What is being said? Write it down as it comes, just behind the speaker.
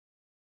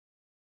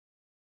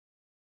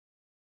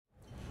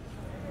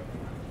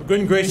Good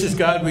and gracious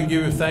God, we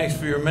give you thanks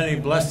for your many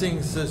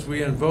blessings as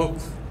we invoke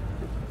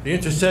the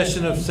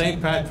intercession of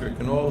St. Patrick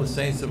and all the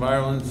saints of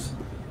Ireland.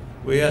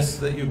 We ask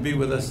that you be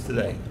with us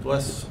today.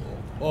 Bless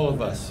all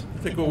of us. In a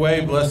particular way,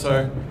 bless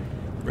our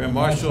Grand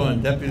Marshal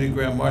and Deputy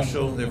Grand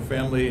Marshal, their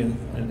family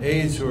and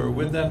aides who are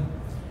with them.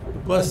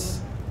 Bless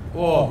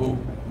all who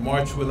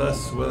march with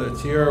us, whether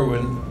it's here or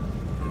in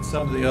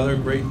some of the other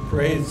great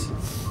parades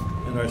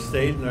in our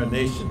state and our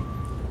nation.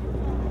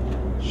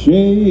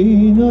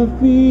 Sheina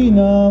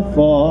fina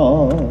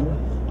fall,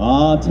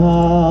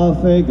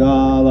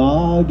 atafigal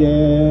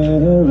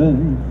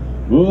ageren,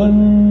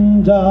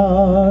 wunderschlug,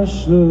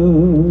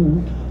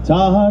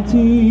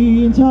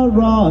 tartin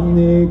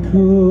tarannikun,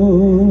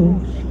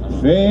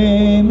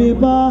 femi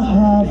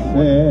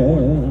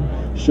bahafer,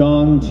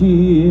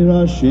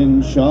 shantira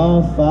shin shafaster,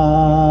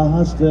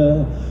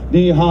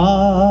 ni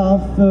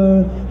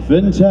hafer,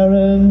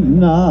 finteren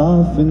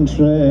na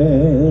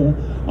fintre,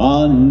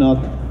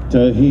 anak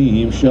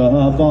Tahim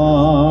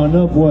Shaban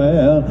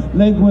Abuel,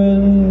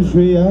 Leguin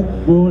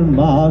Shriak, Bun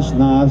Mas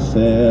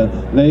Nasser,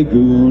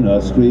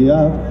 Leguna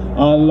Skriak,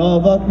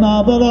 Alavat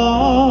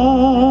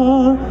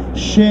Nabalar,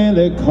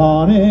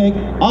 Shelikonik,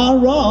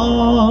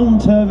 Aran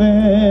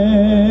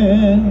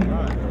Tevin.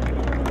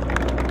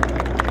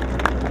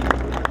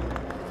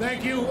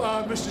 Thank you,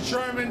 Mr.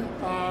 Chairman.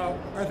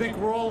 I think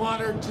we're all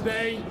honored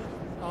today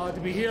to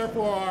be here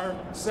for our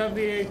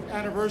 78th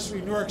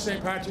anniversary Newark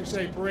St. Patrick's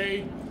Day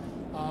Parade.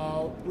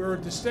 We're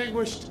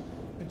distinguished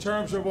in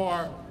terms of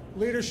our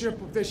leadership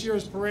of this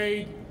year's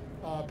parade.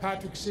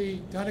 Patrick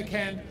C.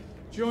 Dunnican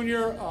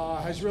Jr.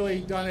 Has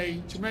really done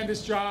a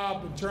tremendous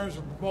job in terms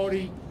of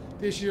promoting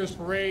this year's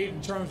parade,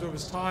 in terms of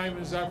his time,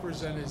 his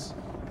efforts, and his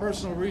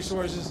personal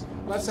resources.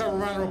 Let's have a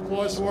round of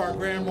applause for our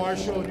Grand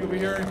Marshal, and you'll be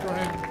hearing from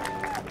him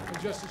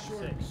in just a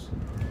short.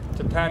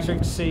 To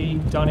Patrick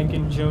C.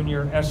 Dunnican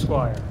Jr.,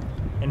 Esquire,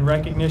 in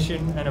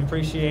recognition and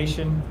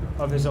appreciation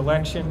of his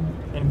election,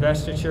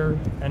 investiture,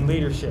 and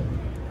leadership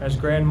as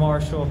Grand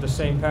Marshal of the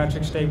St.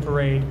 Patrick's Day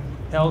Parade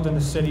held in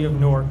the city of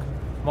Newark,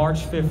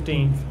 March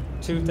 15th,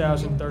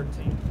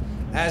 2013.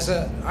 As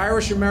an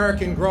Irish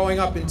American growing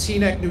up in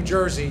Teaneck, New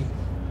Jersey,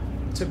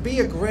 to be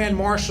a Grand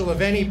Marshal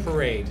of any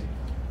parade,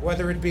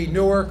 whether it be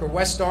Newark or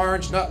West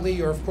Orange, Nutley,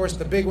 or of course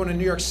the big one in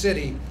New York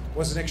City,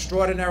 was an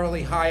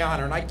extraordinarily high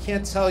honor. And I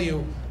can't tell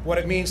you what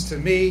it means to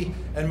me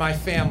and my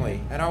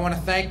family. And I want to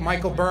thank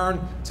Michael Byrne,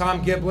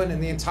 Tom Giblin,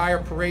 and the entire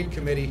parade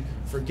committee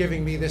for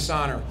giving me this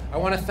honor. I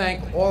want to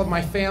thank all of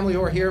my family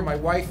who are here, my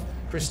wife,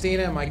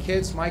 Christina, and my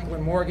kids, Michael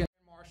and Morgan,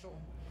 Marshall,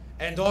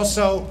 and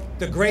also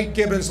the great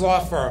Gibbons Law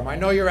Firm. I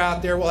know you're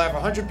out there. We'll have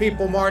 100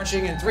 people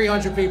marching and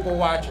 300 people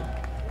watching.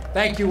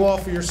 Thank you all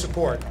for your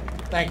support.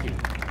 Thank you.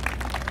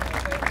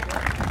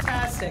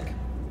 Fantastic.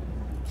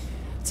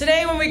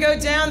 Today, when we go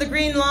down the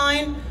green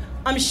line,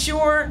 I'm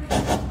sure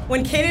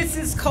when cadence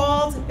is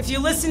called, if you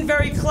listen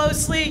very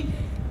closely,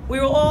 we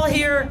will all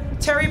hear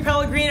Terry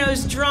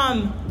Pellegrino's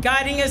drum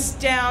guiding us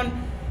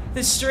down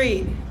the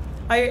street.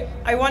 I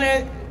want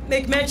to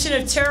make mention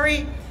of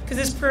Terry because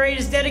this parade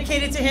is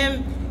dedicated to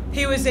him.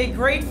 He was a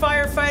great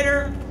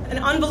firefighter, an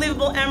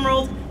unbelievable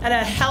emerald, and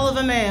a hell of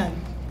a man.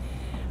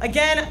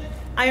 Again,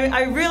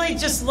 I really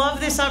just love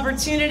this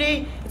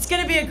opportunity. It's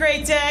going to be a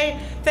great day.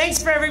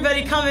 Thanks for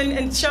everybody coming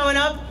and showing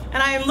up.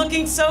 And I am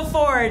looking so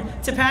forward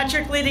to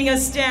Patrick leading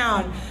us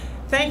down.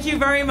 Thank you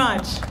very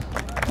much.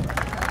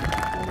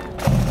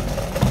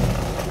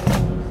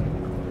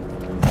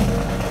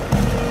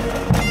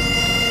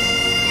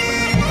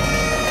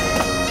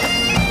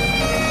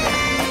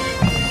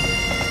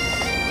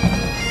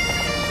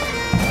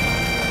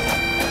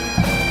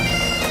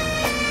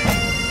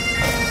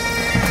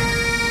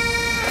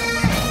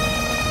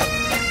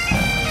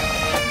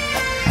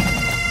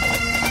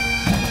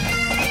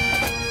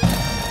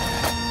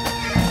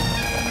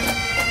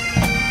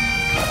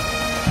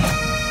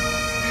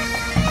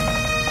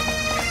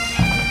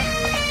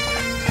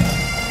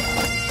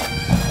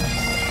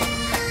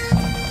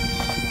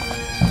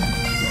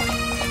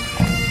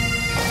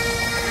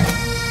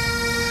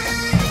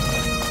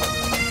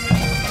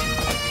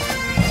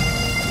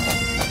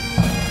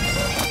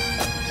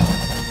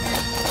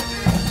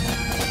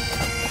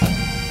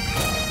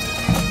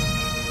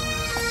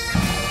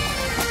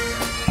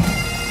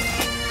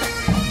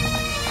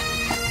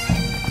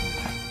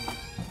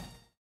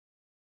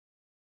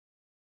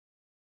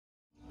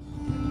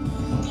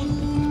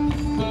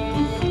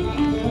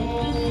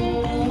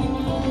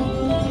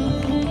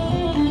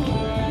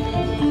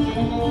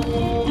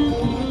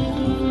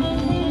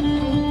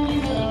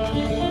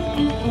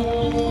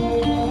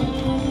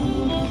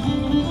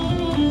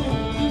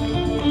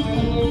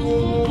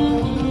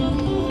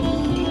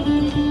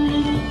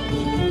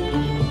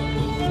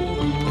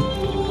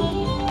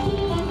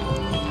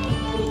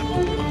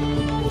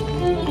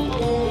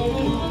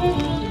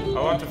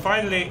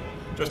 Finally,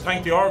 just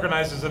thank the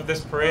organisers of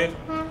this parade.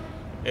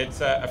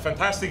 It's a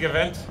fantastic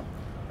event.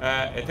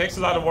 It takes a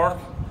lot of work.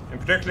 In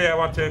particular, I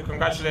want to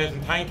congratulate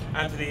and thank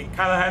Anthony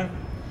Callahan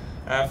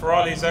for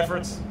all his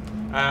efforts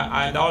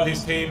and all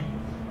his team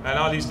and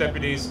all these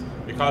deputies,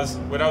 because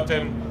without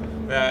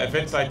them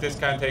events like this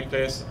can't take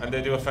place, and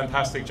they do a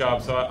fantastic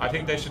job. So I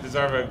think they should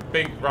deserve a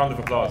big round of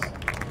applause.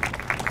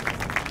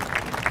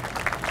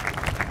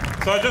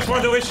 So I just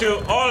want to wish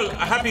you all a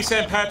happy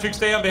St. Patrick's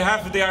Day on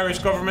behalf of the Irish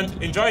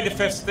government. Enjoy the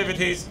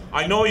festivities.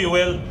 I know you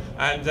will,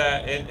 and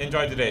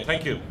enjoy the day.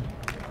 Thank you.